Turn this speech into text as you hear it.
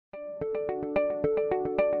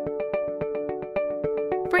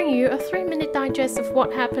bring you a 3-minute digest of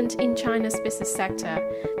what happened in China's business sector.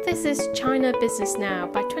 This is China Business Now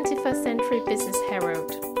by 21st Century Business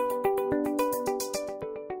Herald.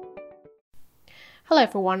 Hello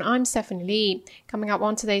everyone, I'm Stephanie Lee. Coming up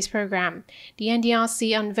on today's program, the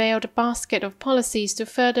NDRC unveiled a basket of policies to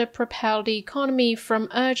further propel the economy from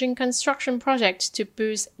urgent construction projects to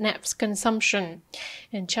boost naphtha consumption.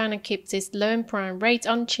 And China keeps its loan prime rate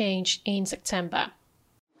unchanged in September.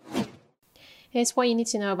 Here's what you need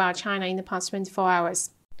to know about China in the past 24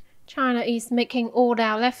 hours. China is making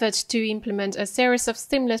all-out efforts to implement a series of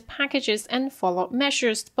stimulus packages and follow-up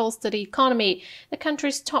measures to bolster the economy, the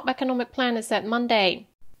country's top economic planner said Monday.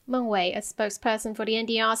 Meng Wei, a spokesperson for the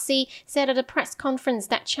NDRC, said at a press conference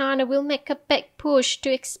that China will make a big push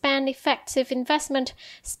to expand effective investment,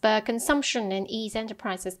 spur consumption, and ease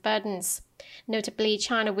enterprises' burdens. Notably,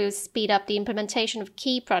 China will speed up the implementation of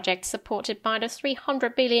key projects supported by the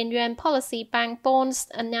 300 billion yuan policy bank bonds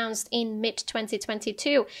announced in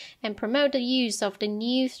mid-2022 and promote the use of the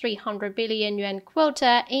new 300 billion yuan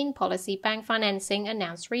quota in policy bank financing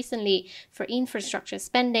announced recently for infrastructure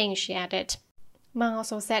spending, she added. Meng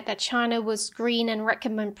also said that China will screen and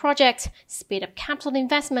recommend projects, speed up capital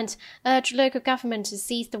investment, urge local government to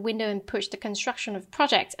seize the window and push the construction of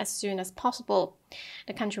projects as soon as possible.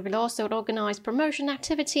 The country will also organize promotion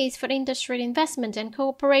activities for industrial investment and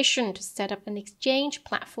cooperation to set up an exchange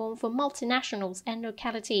platform for multinationals and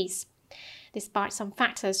localities. Despite some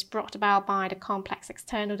factors brought about by the complex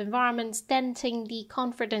external environment denting the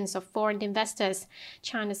confidence of foreign investors,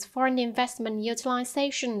 China's foreign investment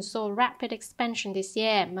utilization saw rapid expansion this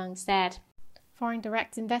year, Meng said. Foreign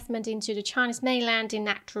direct investment into the Chinese mainland in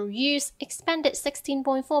natural use expanded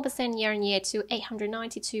 16.4% year-on-year to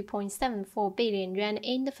 892.74 billion yuan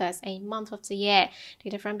in the first 8 months of the year,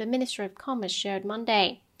 data from the Ministry of Commerce showed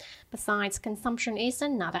Monday. Besides, consumption is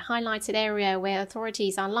another highlighted area where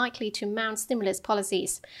authorities are likely to mount stimulus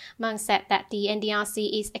policies. Meng said that the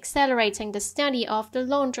NDRC is accelerating the study of the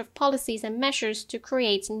launch of policies and measures to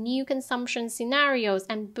create new consumption scenarios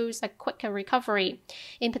and boost a quicker recovery.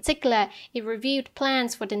 In particular, it reviewed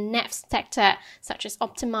plans for the naphtha sector, such as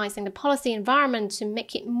optimizing the policy environment to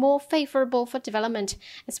make it more favorable for development,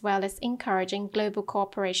 as well as encouraging global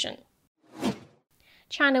cooperation.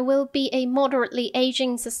 China will be a moderately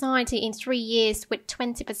aging society in 3 years, with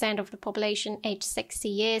 20% of the population aged 60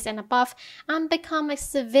 years and above, and become a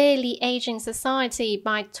severely aging society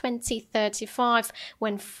by 2035,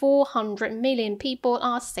 when 400 million people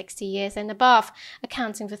are 60 years and above,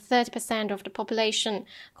 accounting for 30% of the population,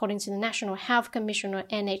 according to the National Health Commission or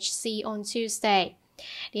NHC on Tuesday.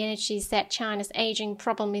 The NHC said China's aging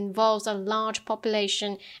problem involves a large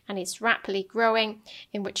population and is rapidly growing,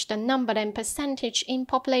 in which the number and percentage in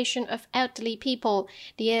population of elderly people,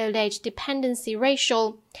 the old age dependency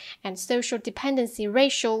ratio, and social dependency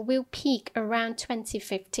ratio will peak around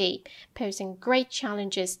 2050, posing great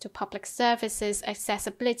challenges to public services,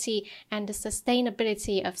 accessibility, and the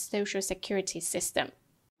sustainability of social security system.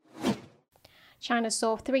 China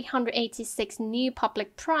saw 386 new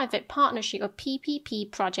public-private partnership or PPP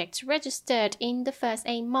projects registered in the first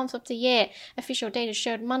 8 months of the year, official data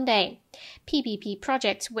showed Monday. PPP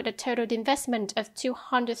projects with a total investment of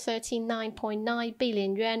 239.9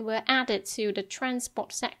 billion yuan were added to the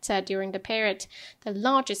transport sector during the period, the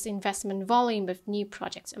largest investment volume of new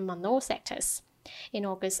projects among all sectors. In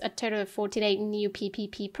August, a total of 48 new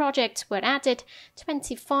PPP projects were added,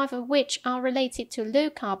 25 of which are related to low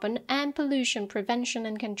carbon and pollution prevention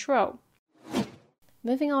and control.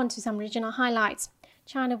 Moving on to some regional highlights.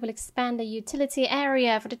 China will expand the utility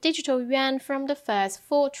area for the digital yuan from the first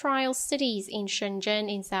 4 trial cities in Shenzhen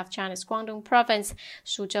in South China's Guangdong Province,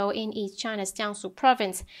 Suzhou in East China's Jiangsu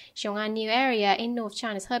Province, Xiong'an New Area in North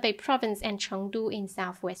China's Hebei Province, and Chengdu in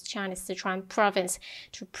Southwest China's Sichuan Province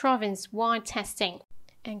to province-wide testing,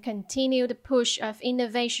 and continue the push of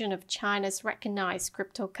innovation of China's recognized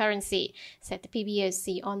cryptocurrency, said the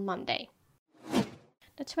PBOC on Monday.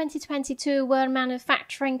 The 2022 World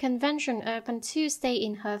Manufacturing Convention opened Tuesday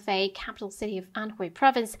in Hefei, capital city of Anhui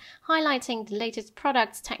Province, highlighting the latest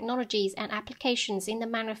products, technologies, and applications in the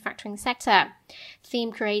manufacturing sector.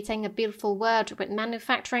 Theme Creating a Beautiful World with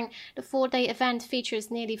Manufacturing, the 4-day event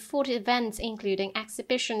features nearly 40 events including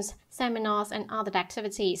exhibitions, seminars, and other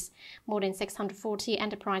activities. More than 640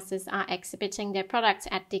 enterprises are exhibiting their products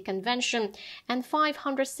at the convention, and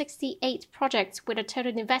 568 projects with a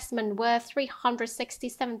total investment worth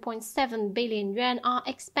 367.7 billion yuan are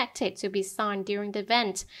expected to be signed during the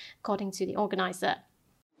event, according to the organizer.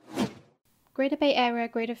 Greater Bay Area,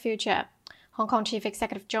 Greater Future. Hong Kong Chief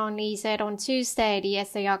Executive John Lee said on Tuesday the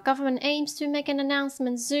SAR government aims to make an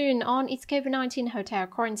announcement soon on its COVID-19 hotel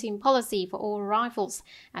quarantine policy for all arrivals,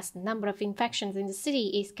 as the number of infections in the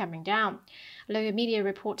city is coming down. Local media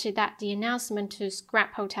reported that the announcement to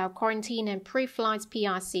scrap hotel quarantine and pre-flight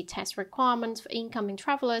PRC test requirements for incoming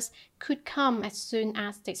travellers could come as soon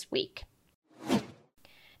as this week.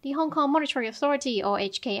 The Hong Kong Monetary Authority, or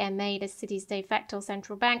HKMA, the city's de facto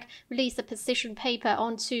central bank, released a position paper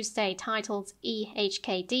on Tuesday titled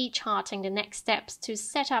EHKD, charting the next steps to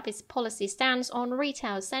set up its policy stance on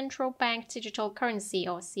retail central bank digital currency,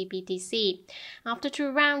 or CBDC. After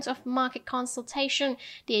 2 rounds of market consultation,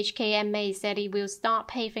 the HKMA said it will start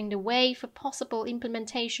paving the way for possible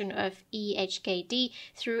implementation of EHKD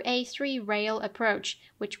through a 3-rail approach,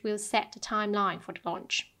 which will set the timeline for the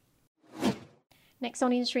launch. Next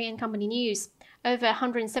on industry and company news. Over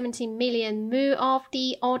 170 million mu of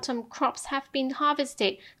the autumn crops have been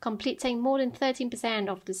harvested, completing more than 13%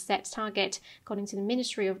 of the set target, according to the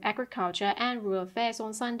Ministry of Agriculture and Rural Affairs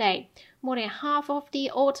on Sunday. More than half of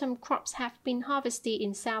the autumn crops have been harvested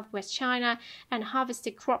in southwest China, and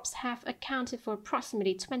harvested crops have accounted for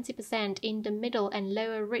approximately 20% in the middle and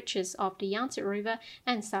lower reaches of the Yangtze River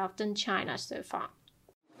and southern China so far.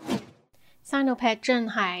 Sinopec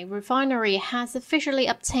Zhenhai Refinery has officially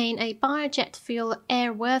obtained a biojet fuel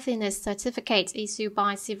airworthiness certificate issued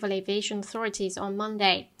by civil aviation authorities on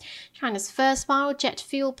Monday. China's first biojet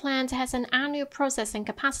fuel plant has an annual processing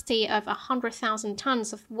capacity of 100,000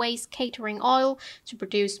 tons of waste catering oil to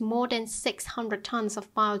produce more than 600 tons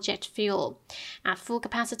of biojet fuel. At full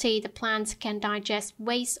capacity, the plant can digest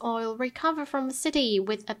waste oil recovered from a city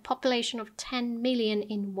with a population of 10 million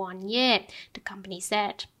in 1 year, the company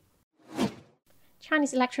said.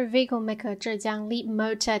 Chinese electric vehicle maker Zhejiang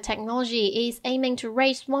Leapmotor Technology is aiming to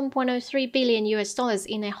raise $1.03 billion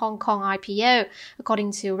in a Hong Kong IPO,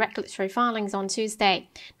 according to regulatory filings on Tuesday.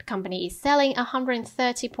 The company is selling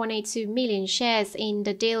 130.82 million shares in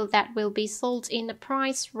the deal that will be sold in a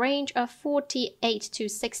price range of 48 to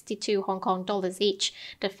 62 Hong Kong dollars each,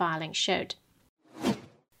 the filing showed.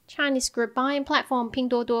 Chinese group buying platform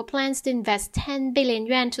Pinduoduo plans to invest 10 billion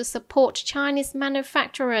yuan to support Chinese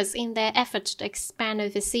manufacturers in their effort to expand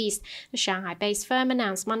overseas, the Shanghai-based firm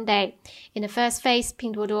announced Monday. In the first phase,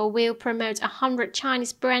 Pinduoduo will promote 100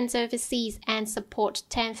 Chinese brands overseas and support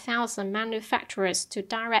 10,000 manufacturers to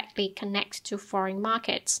directly connect to foreign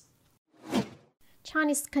markets.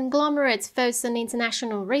 Chinese conglomerate Fosun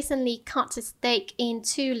International recently cut its stake in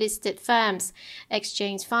 2 listed firms.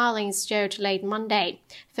 Exchange filings showed late Monday.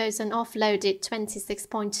 Fosun offloaded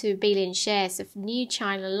 26.2 billion shares of New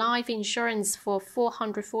China Life Insurance for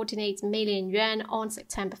 448 million yuan on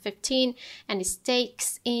September 15, and its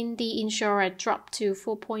stakes in the insurer dropped to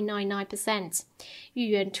 4.99%.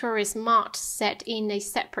 Yuyuan Tourist Mart said in a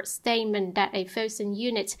separate statement that a Fosun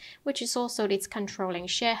unit, which is also its controlling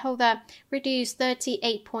shareholder, reduced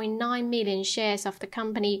 38.9 million shares of the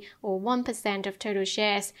company, or 1% of total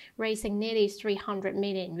shares, raising nearly 300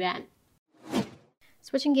 million yuan.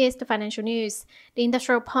 Switching gears to financial news, the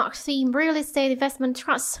Industrial Park Theme Real Estate Investment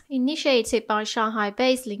Trust, initiated by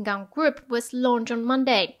Shanghai-based Lingang Group, was launched on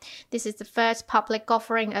Monday. This is the first public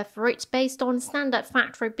offering of REIT based on standard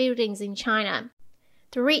factory buildings in China.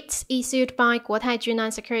 The REIT, issued by Guotai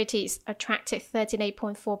Junan Securities, attracted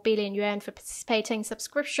 38.4 billion yuan for participating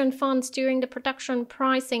subscription funds during the production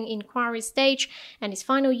pricing inquiry stage, and its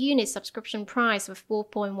final unit subscription price of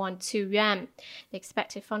 4.12 yuan. The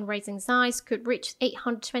expected fundraising size could reach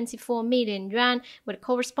 824 million yuan, with a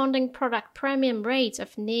corresponding product premium rate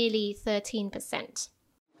of nearly 13%.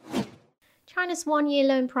 China's 1-year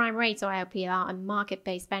loan prime rate, or LPR, and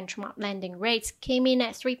market-based benchmark lending rates came in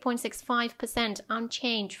at 3.65%,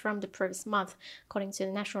 unchanged from the previous month, according to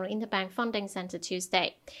the National Interbank Funding Center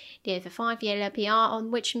Tuesday. The over 5-year LPR,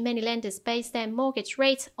 on which many lenders base their mortgage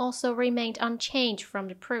rates, also remained unchanged from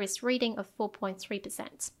the previous reading of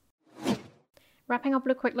 4.3%. Wrapping up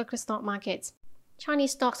with a quick look at the stock markets.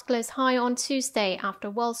 Chinese stocks closed higher on Tuesday after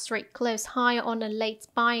Wall Street closed higher on a late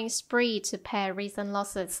buying spree to pare recent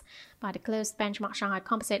losses. By the close, benchmark Shanghai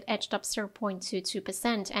Composite edged up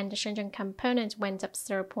 0.22% and the Shenzhen Component went up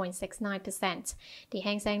 0.69%. The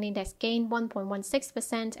Hang Seng Index gained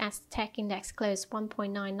 1.16% as the Tech Index closed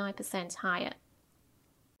 1.99% higher.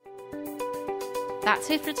 That's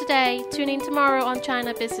it for today. Tune in tomorrow on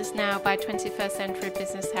China Business Now by 21st Century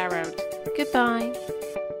Business Herald. Goodbye.